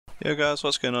Yo guys,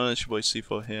 what's going on? It's your boy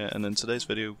C4 here, and in today's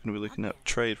video we're going to be looking at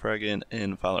trade fragging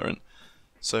in Valorant.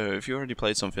 So if you already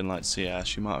played something like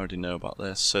CS, you might already know about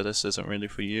this, so this isn't really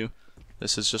for you.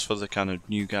 This is just for the kind of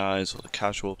new guys, or the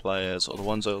casual players, or the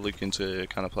ones that are looking to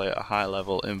kind of play at a high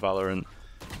level in Valorant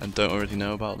and don't already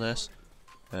know about this.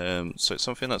 So it's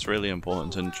something that's really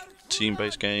important in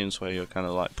team-based games where you're kind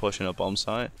of like pushing a bomb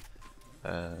site.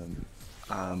 And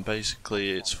basically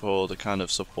it's for the kind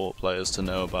of support players to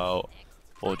know about,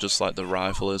 or just like the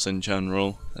riflers in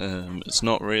general. It's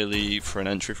not really for an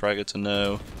entry fragger to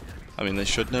know. I mean, they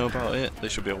should know about it, they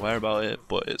should be aware about it,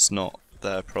 but it's not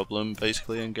their problem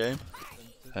basically in game.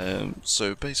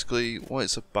 So basically what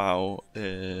it's about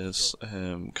is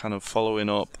kind of following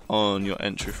up on your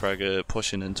entry fragger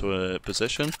pushing into a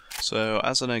position. So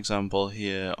as an example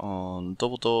here on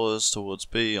double doors towards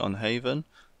B on Haven,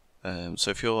 so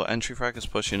if your entry fragger's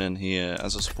pushing in here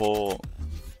as a support,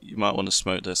 you might want to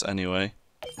smoke this anyway.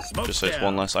 Just so it's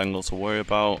one less angle to worry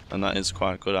about, and that is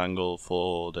quite a good angle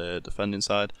for the defending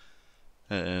side.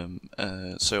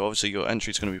 So obviously your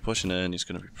entry's going to be pushing in, he's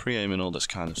going to be pre-aiming all this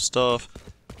kind of stuff,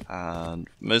 and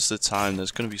most of the time there's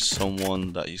going to be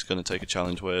someone that he's going to take a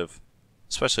challenge with,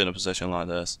 especially in a position like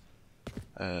this.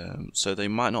 So they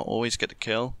might not always get the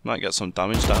kill, might get some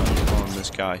damage down on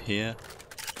this guy here.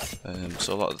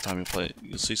 So a lot of the time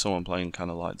you'll see someone playing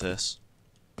kind of like this,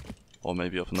 or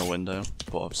maybe up in the window,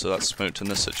 but obviously that's smoked in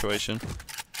this situation.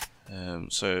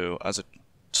 So as a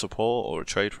support or a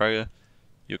trade fragger,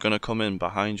 you're going to come in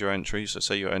behind your entry. So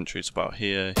say your entry's about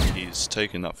here, he's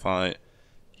taking that fight,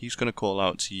 he's going to call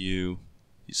out to you,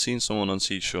 he's seen someone on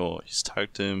C short, he's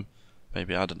tagged him,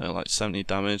 maybe I don't know, like 70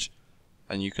 damage,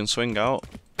 and you can swing out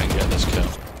and get this kill.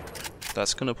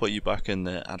 That's going to put you back in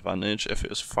the advantage. If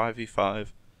it was 5v5,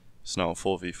 it's now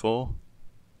 4v4.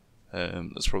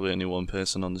 There's probably only one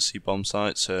person on the C bomb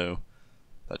site, so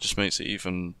that just makes it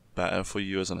even better for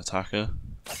you as an attacker.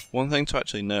 One thing to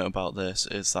actually note about this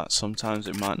is that sometimes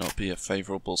it might not be a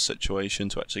favourable situation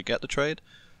to actually get the trade.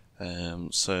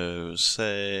 So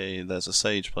say there's a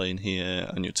Sage playing here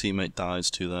and your teammate dies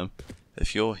to them.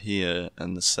 If you're here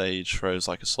and the Sage throws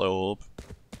like a slow orb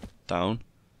down,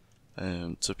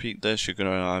 to peek this you're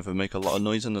going to either make a lot of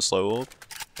noise in the slow orb,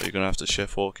 or you're going to have to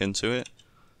shift walk into it.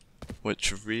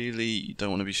 Which really, you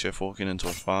don't want to be shift walking into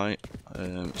a fight.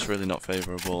 It's really not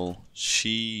favourable.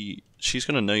 She's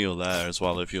gonna know you're there as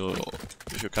well. If you're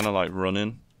kind of like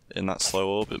running in that slow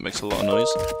orb, it makes a lot of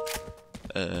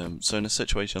noise. So in a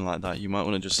situation like that, you might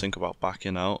want to just think about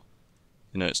backing out.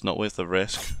 You know, it's not worth the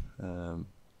risk.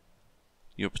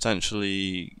 You're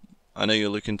potentially, I know you're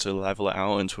looking to level it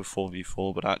out into a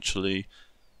 4v4, but actually,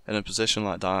 in a position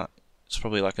like that, it's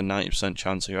probably like a 90%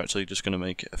 chance that you're actually just going to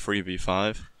make it a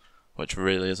 3v5. Which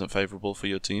really isn't favourable for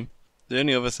your team. The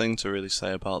only other thing to really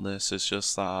say about this is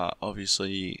just that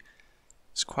obviously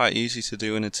it's quite easy to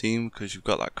do in a team because you've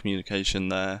got that communication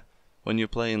there. When you're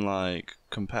playing like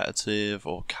competitive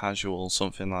or casual,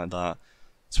 something like that,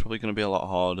 it's probably going to be a lot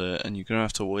harder, and you're going to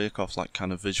have to work off like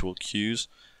kind of visual cues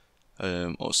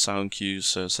or sound cues.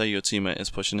 So say your teammate is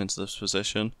pushing into this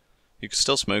position, you can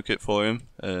still smoke it for him,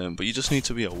 but you just need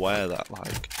to be aware that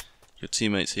like your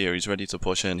teammate's here, he's ready to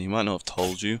push in, he might not have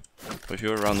told you, but if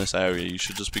you're around this area you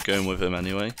should just be going with him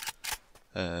anyway.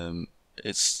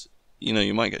 It's, you know,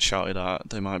 you might get shouted at,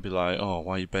 they might be like, oh,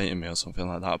 why are you baiting me or something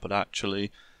like that, but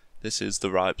actually this is the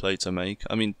right play to make.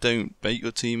 I mean, don't bait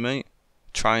your teammate,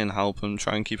 try and help him,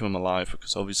 try and keep him alive,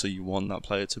 because obviously you want that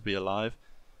player to be alive,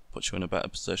 puts you in a better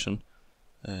position.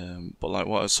 But like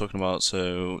what I was talking about,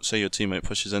 so say your teammate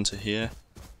pushes into here,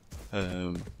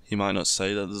 he might not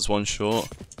say that there's one short,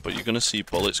 but you're going to see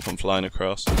bullets come flying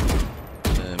across.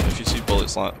 If you see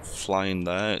bullets like flying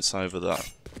there, it's either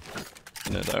that,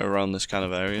 you know, they're around this kind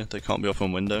of area, they can't be up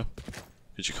on window,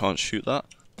 because you can't shoot that.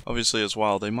 Obviously as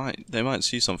well, they might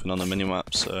see something on the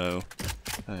minimap, so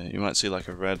you might see like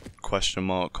a red question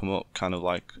mark come up kind of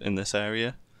like in this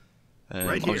area.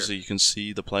 Right here. Obviously you can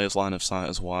see the player's line of sight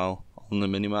as well on the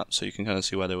minimap, so you can kind of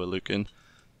see where they were looking.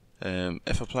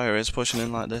 If a player is pushing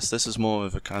in like this is more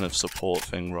of a kind of support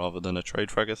thing rather than a trade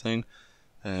fragger thing.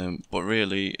 But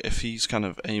really, if he's kind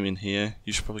of aiming here,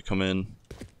 you should probably come in,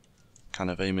 kind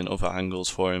of aiming other angles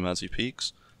for him as he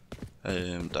peeks.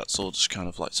 That's all just kind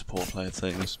of like support player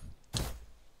things.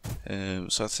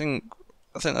 So I think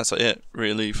that's it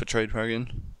really for trade fragging.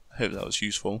 I hope that was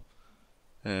useful.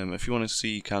 If you want to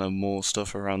see kind of more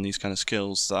stuff around these kind of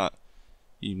skills that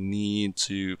you need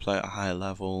to play at a higher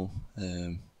level,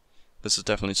 this is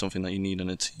definitely something that you need in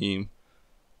a team,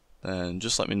 then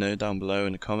just let me know down below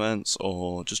in the comments,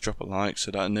 or just drop a like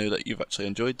so that I know that you've actually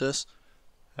enjoyed this.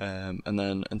 And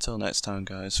then until next time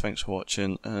guys, thanks for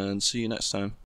watching and see you next time.